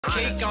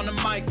Keek on the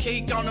mic,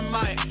 keek on the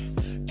mic,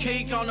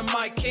 keek on the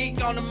mic,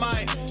 keek on the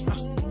mic.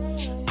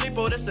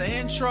 People, this the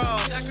intro.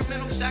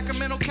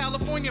 Sacramento,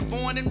 California,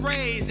 born and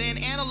raised.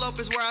 And Antelope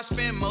is where I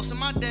spend most of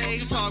my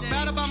days. Talk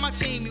bad about my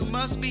team, you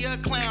must be a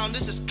clown.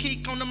 This is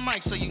Keek on the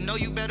mic, so you know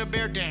you better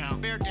bear down.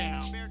 Bear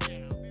down, bear down.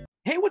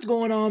 Hey, what's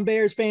going on,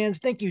 Bears fans?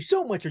 Thank you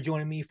so much for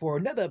joining me for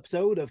another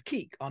episode of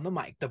Keek on the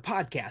Mic, the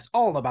podcast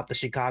all about the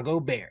Chicago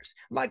Bears.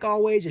 Like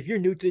always, if you're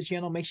new to the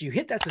channel, make sure you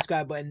hit that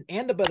subscribe button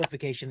and the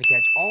notification to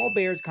catch all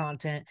Bears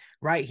content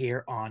right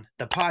here on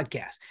the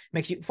podcast.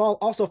 Make sure you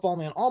also follow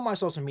me on all my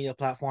social media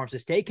platforms to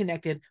stay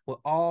connected with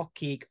all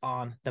Keek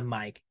on the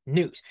Mic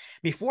news.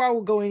 Before I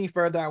will go any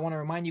further, I want to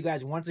remind you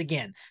guys once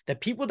again, the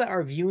people that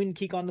are viewing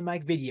Keek on the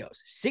Mic videos,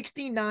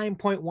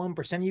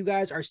 69.1% of you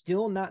guys are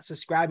still not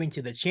subscribing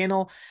to the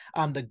channel.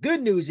 The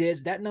good news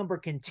is that number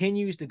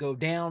continues to go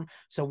down.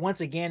 So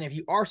once again, if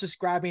you are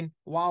subscribing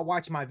while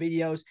watching my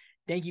videos,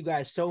 thank you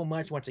guys so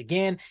much once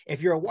again.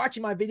 If you're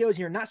watching my videos and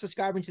you're not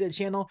subscribing to the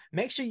channel,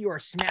 make sure you are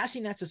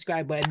smashing that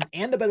subscribe button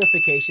and the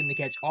notification to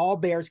catch all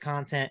Bears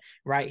content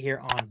right here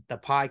on the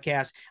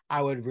podcast.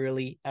 I would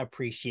really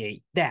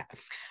appreciate that.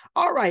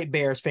 All right,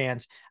 Bears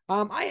fans,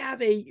 I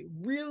have a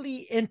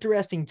really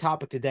interesting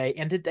topic today.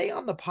 And today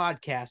on the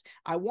podcast,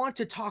 I want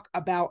to talk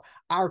about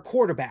our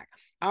quarterback,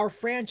 our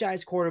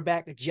franchise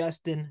quarterback,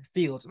 Justin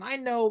Fields. And I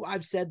know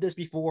I've said this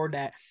before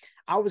that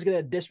I was going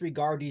to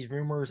disregard these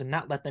rumors and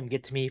not let them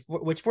get to me,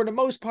 which for the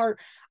most part,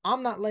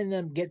 I'm not letting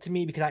them get to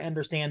me because I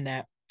understand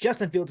that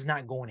Justin Fields is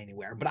not going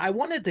anywhere. But I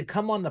wanted to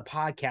come on the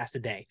podcast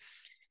today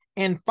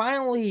and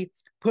finally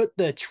put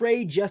the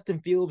trade Justin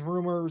Fields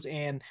rumors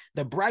and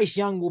the Bryce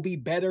Young will be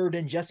better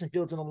than Justin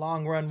Fields in the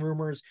long run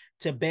rumors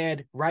to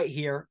bed right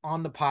here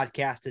on the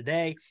podcast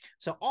today.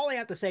 So all I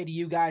have to say to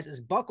you guys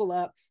is buckle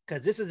up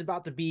because this is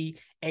about to be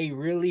a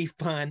really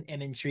fun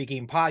and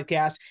intriguing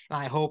podcast, and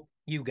I hope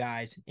you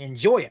guys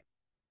enjoy it.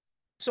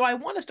 So I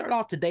want to start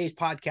off today's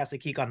podcast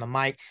at Keek on the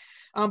Mic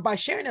by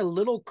sharing a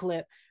little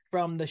clip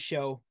from the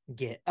show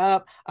Get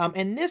Up.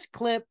 And this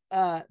clip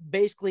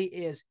basically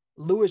is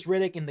Louis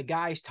Riddick and the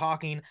guys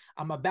talking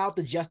about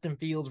the Justin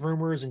Fields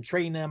rumors and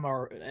trading them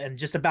and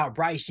just about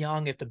Bryce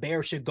Young, if the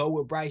Bears should go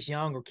with Bryce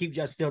Young or keep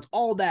Justin Fields,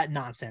 all that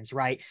nonsense,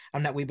 right?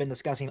 That we've been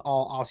discussing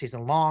all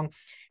season long.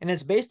 And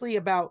it's basically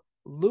about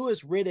Louis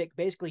Riddick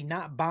basically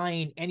not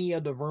buying any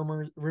of the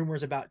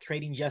rumors about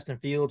trading Justin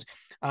Fields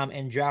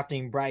and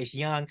drafting Bryce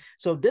Young.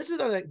 So these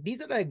are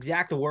the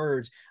exact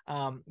words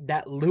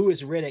that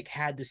Louis Riddick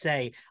had to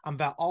say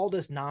about all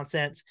this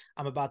nonsense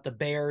about the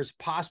Bears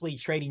possibly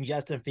trading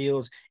Justin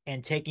Fields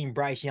and taking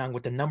Bryce Young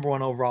with the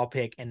 #1 overall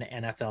pick in the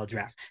NFL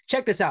draft.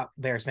 Check this out,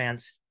 Bears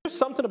fans. There's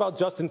something about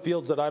Justin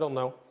Fields that I don't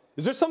know.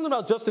 Is there something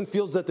about Justin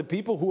Fields that the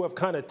people who have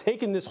kind of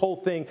taken this whole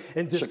thing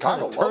and just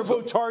kind of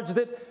turbocharged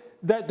it,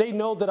 that they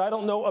know that I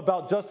don't know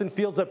about Justin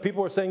Fields, that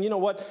people are saying, you know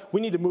what,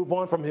 we need to move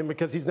on from him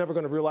because he's never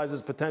going to realize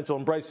his potential,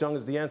 and Bryce Young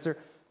is the answer?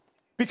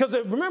 Because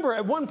remember,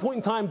 at one point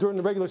in time during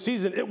the regular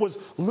season, it was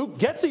Luke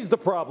Getsy's the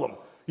problem.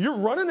 You're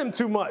running him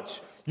too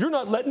much. You're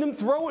not letting him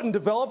throw it and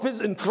develop his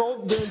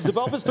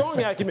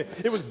throwing acumen.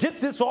 It was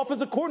get this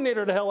offensive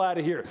coordinator the hell out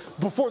of here.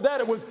 Before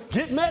that, it was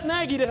get Matt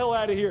Nagy the hell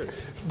out of here.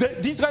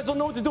 These guys don't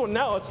know what to do. And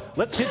now it's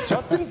let's get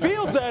Justin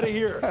Fields out of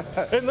here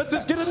and let's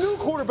just get a new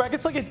quarterback.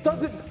 It's like it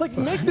doesn't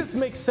make this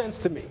make sense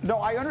to me. No,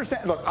 I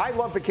understand. Look, I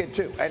love the kid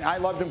too, and I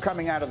loved him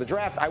coming out of the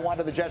draft. I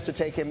wanted the Jets to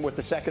take him with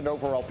the 2nd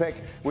overall pick.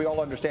 We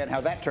all understand how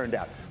that turned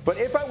out. But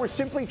if I were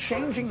simply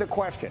changing the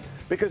question,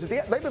 because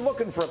they've been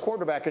looking for a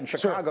quarterback in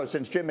Chicago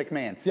since Jim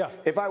McMahon. Yeah.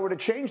 If I were to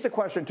change the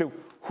question to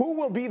who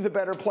will be the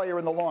better player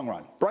in the long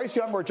run, Bryce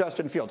Young or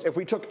Justin Fields? If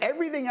we took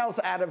everything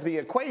else out of the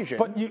equation.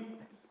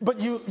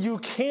 But you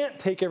can't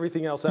take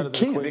everything else out of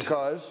the equation.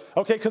 Because?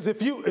 Okay, because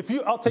if you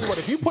I'll tell you what,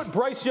 if you put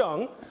Bryce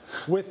Young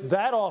with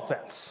that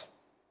offense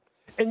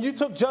and you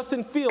took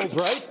Justin Fields,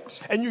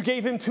 right, and you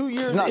gave him 2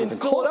 years in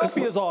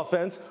Philadelphia's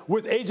offense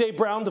with A.J.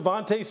 Brown,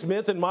 Devontae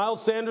Smith, and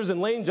Miles Sanders, and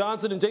Lane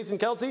Johnson, and Jason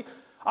Kelsey,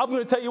 I'm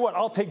going to tell you what,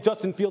 I'll take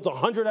Justin Fields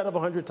 100 out of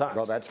 100 times.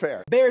 Well, that's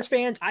fair. Bears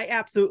fans, I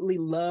absolutely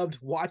loved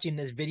watching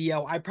this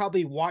video. I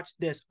probably watched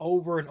this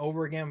over and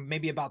over again,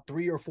 maybe about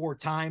 3 or 4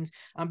 times,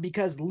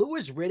 because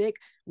Louis Riddick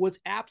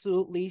was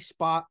absolutely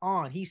spot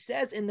on. He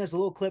says in this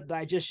little clip that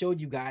I just showed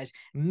you guys,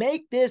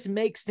 make this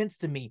make sense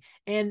to me.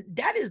 And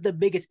that is the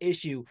biggest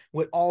issue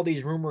with all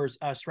these rumors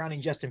surrounding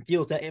Justin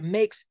Fields, that it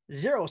makes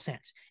 0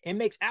 sense. It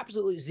makes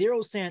absolutely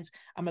 0 sense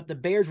that the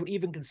Bears would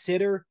even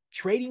consider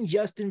trading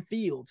Justin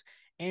Fields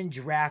and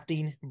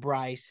drafting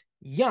Bryce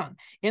Young.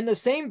 In the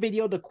same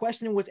video, the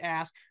question was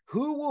asked,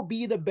 who will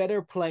be the better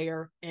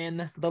player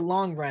in the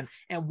long run?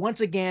 And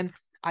once again,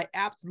 I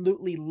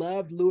absolutely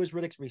loved Louis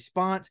Riddick's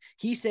response.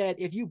 He said,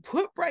 if you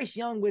put Bryce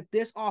Young with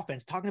this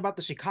offense, talking about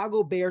the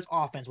Chicago Bears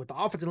offense, with the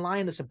offensive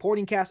line, the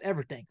supporting cast,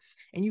 everything,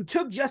 and you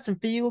took Justin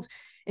Fields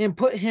and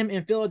put him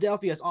in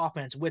Philadelphia's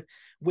offense with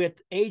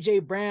A.J.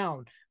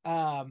 Brown,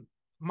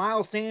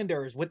 Miles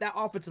Sanders, with that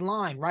offensive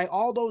line, right?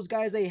 All those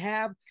guys they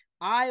have,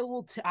 I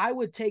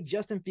would take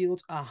Justin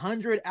Fields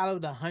 100 out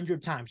of the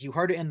 100 times. You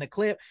heard it in the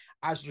clip.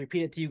 I just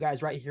repeat it to you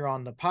guys right here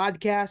on the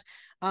podcast.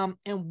 And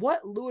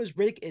what Louis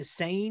Riddick is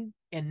saying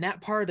in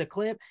that part of the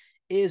clip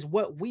is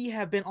what we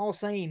have been all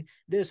saying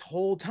this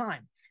whole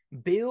time.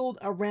 Build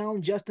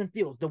around Justin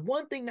Fields. The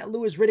one thing that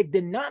Louis Riddick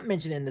did not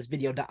mention in this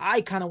video that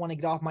I kind of want to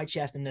get off my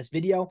chest in this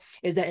video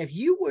is that if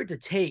you were to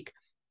take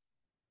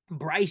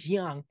Bryce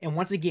Young and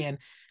once again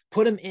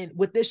put him in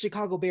with this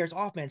Chicago Bears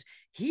offense,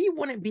 he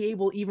wouldn't be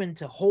able even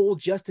to hold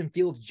Justin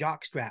Fields'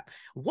 jockstrap.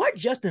 What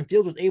Justin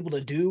Fields was able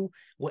to do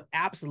with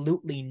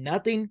absolutely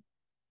nothing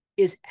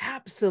is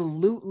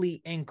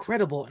absolutely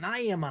incredible. And I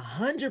am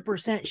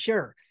 100%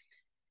 sure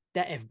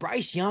that if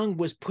Bryce Young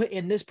was put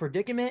in this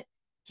predicament,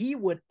 he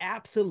would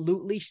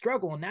absolutely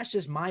struggle. And that's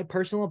just my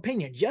personal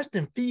opinion.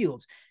 Justin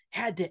Fields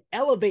had to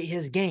elevate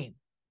his game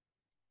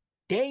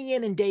day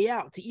in and day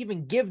out to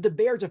even give the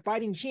Bears a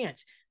fighting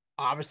chance.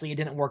 Obviously, it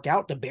didn't work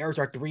out. The Bears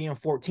are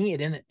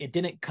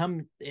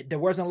 3-14. There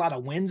wasn't a lot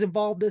of wins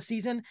involved this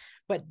season,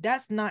 but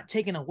that's not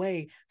taken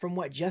away from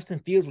what Justin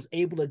Fields was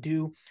able to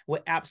do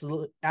with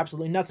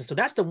absolutely nothing. So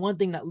that's the one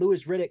thing that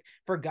Louis Riddick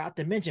forgot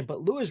to mention.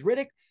 But Louis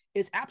Riddick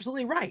is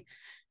absolutely right.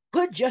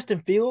 Put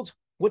Justin Fields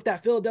with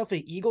that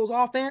Philadelphia Eagles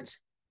offense.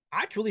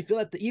 I truly feel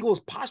that the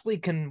Eagles possibly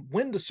can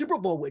win the Super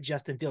Bowl with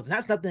Justin Fields. And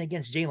that's nothing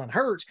against Jalen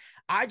Hurts.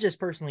 I just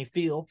personally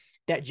feel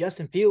that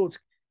Justin Fields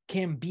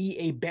can be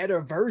a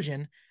better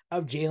version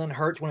of Jalen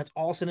Hurts when it's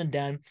all said and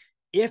done,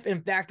 if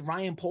in fact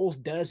Ryan Poles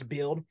does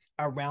build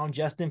around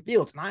Justin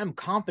Fields. And I am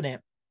confident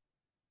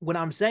when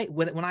I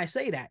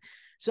say that.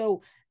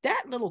 So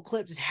that little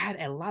clip just had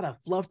a lot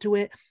of fluff to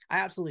it. I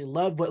absolutely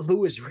love what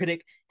Louis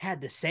Riddick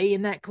had to say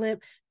in that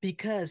clip,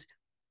 because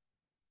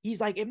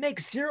he's like, it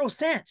makes zero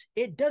sense.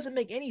 It doesn't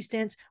make any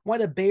sense why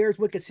the Bears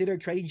would consider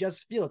trading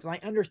Justin Fields. And I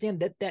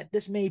understand that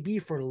this may be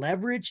for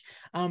leverage,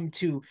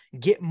 to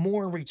get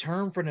more in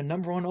return for the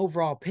number 1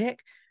 overall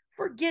pick.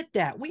 Forget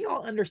that. We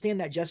all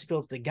understand that Justin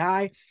Fields is the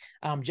guy.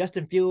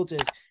 Justin Fields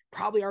is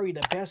probably already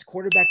the best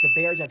quarterback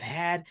the Bears have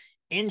had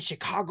in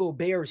Chicago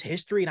Bears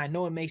history. And I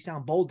know it may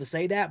sound bold to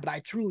say that, but I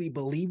truly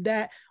believe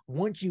that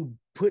once you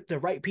put the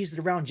right pieces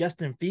around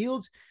Justin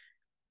Fields,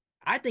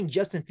 I think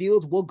Justin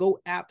Fields will go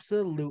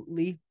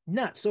absolutely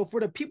nuts. So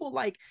for the people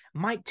like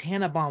Mike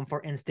Tannenbaum,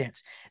 for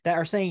instance, that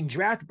are saying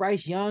draft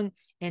Bryce Young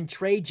and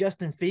trade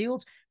Justin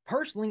Fields,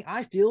 personally,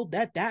 I feel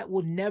that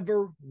will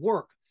never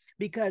work.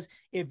 Because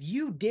if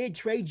you did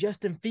trade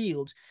Justin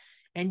Fields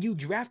and you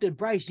drafted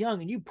Bryce Young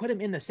and you put him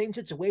in the same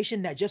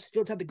situation that Justin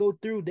Fields had to go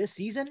through this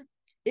season,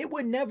 it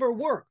would never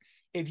work.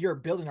 If you're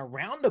building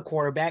around the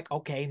quarterback,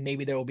 okay,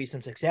 maybe there will be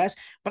some success,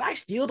 but I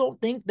still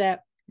don't think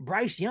that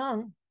Bryce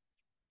Young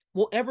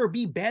will ever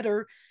be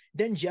better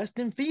than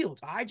Justin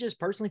Fields. I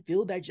just personally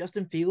feel that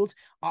Justin Fields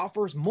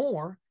offers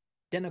more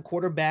than a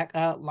quarterback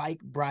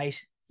like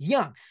Bryce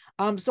Young.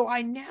 So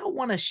I now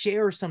want to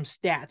share some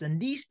stats,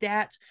 and these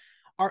stats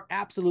are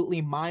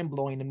absolutely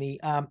mind-blowing to me.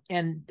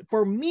 And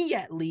for me,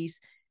 at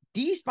least,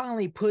 these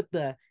finally put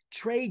the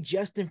trade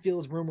Justin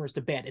Fields rumors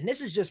to bed. And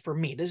this is just for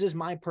me. This is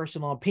my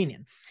personal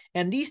opinion.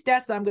 And these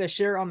stats that I'm going to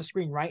share on the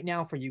screen right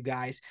now for you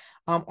guys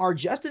are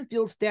Justin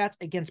Fields stats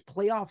against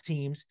playoff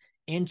teams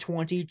in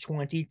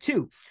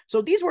 2022.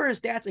 So these were his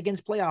stats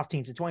against playoff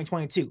teams in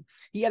 2022.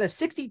 He had a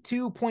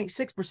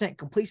 62.6%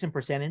 completion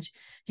percentage.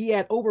 He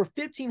had over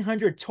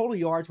 1,500 total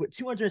yards with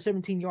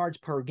 217 yards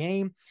per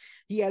game.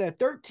 He had a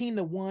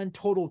 13-to-1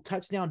 total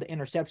touchdown to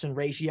interception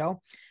ratio.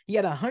 He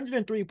had a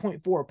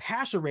 103.4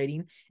 passer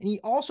rating, and he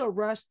also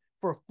rushed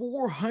for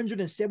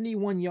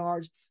 471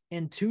 yards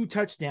and 2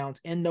 touchdowns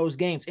in those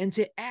games. And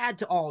to add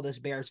to all this,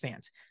 Bears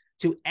fans,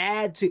 to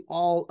add to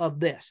all of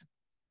this,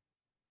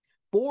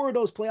 4 of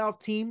those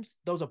playoff teams,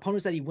 those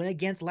opponents that he went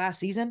against last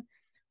season,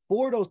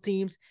 4 of those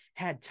teams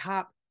had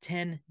top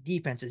 10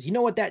 defenses. You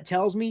know what that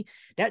tells me?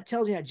 That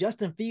tells me that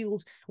Justin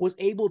Fields was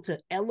able to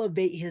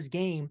elevate his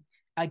game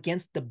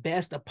against the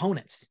best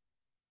opponents.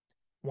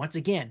 Once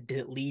again, did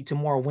it lead to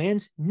more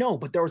wins? No,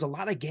 but there was a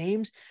lot of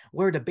games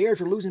where the Bears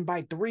were losing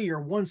by 3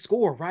 or 1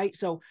 score, right?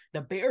 So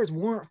the Bears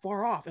weren't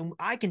far off. And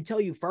I can tell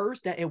you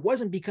first that it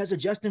wasn't because of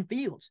Justin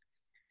Fields.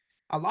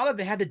 A lot of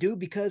it had to do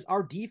because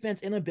our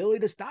defense inability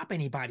to stop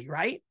anybody,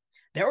 right?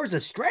 There was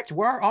a stretch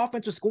where our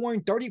offense was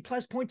scoring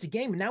 30-plus points a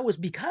game, and that was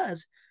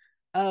because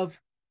of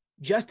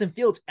Justin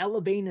Fields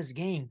elevating his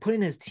game,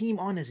 putting his team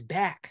on his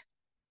back.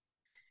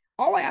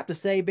 All I have to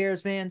say,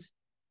 Bears fans,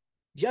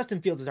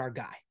 Justin Fields is our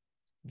guy.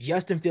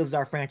 Justin Fields is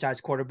our franchise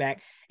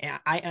quarterback, and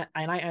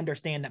I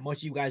understand that most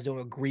of you guys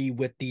don't agree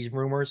with these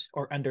rumors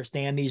or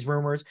understand these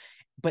rumors,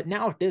 but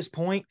now at this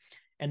point,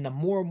 and the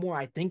more and more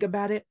I think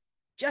about it,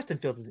 Justin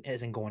Fields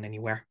isn't going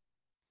anywhere.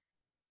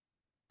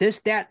 This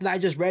stat that I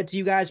just read to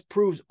you guys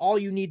proves all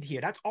you need to hear.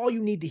 That's all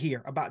you need to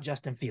hear about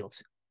Justin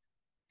Fields.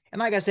 And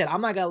like I said, I'm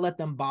not going to let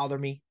them bother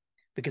me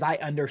because I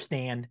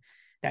understand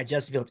that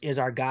Justin Fields is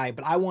our guy.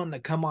 But I wanted to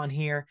come on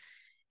here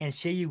and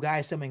show you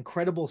guys some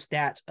incredible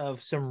stats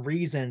of some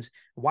reasons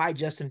why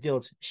Justin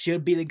Fields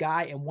should be the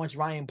guy. And once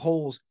Ryan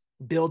Poles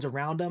builds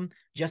around him,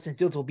 Justin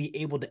Fields will be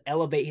able to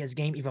elevate his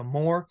game even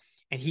more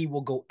and he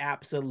will go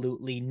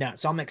absolutely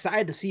nuts. So I'm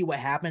excited to see what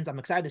happens. I'm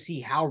excited to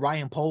see how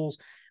Ryan Poles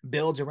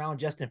builds around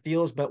Justin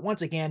Fields. But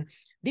once again,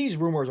 these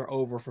rumors are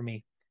over for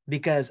me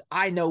because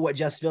I know what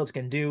Justin Fields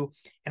can do,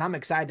 and I'm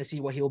excited to see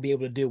what he'll be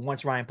able to do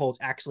once Ryan Poles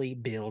actually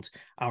builds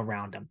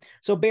around him.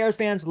 So Bears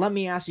fans, let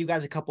me ask you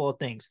guys a couple of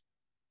things.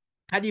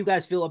 How do you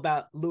guys feel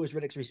about Louis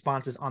Riddick's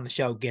responses on the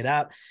show Get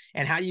Up?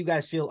 And how do you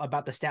guys feel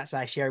about the stats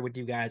I shared with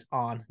you guys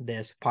on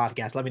this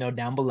podcast? Let me know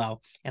down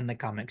below in the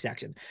comment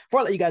section.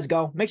 Before I let you guys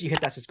go, make sure you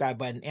hit that subscribe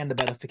button and the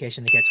bell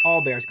notification to catch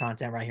all Bears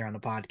content right here on the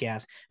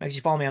podcast. Make sure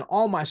you follow me on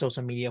all my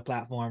social media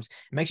platforms.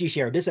 Make sure you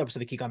share this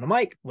episode of Kick on the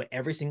Mic with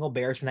every single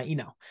Bears fan that you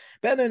know.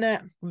 Better than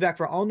that, we'll be back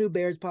for all new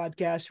Bears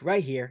podcasts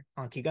right here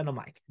on Kick on the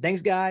Mic.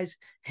 Thanks, guys,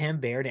 and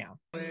bear down.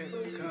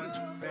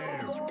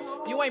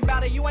 You ain't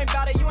bout it, you ain't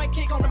bout it, you ain't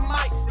kick on the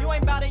mic. You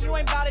ain't bout it, you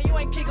ain't bout it, you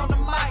ain't kick on the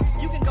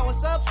mic. You can go and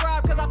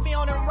subscribe, cause I be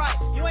on it right.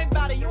 You ain't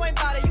bout it, you ain't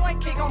bout it, you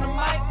ain't kick on the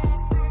mic.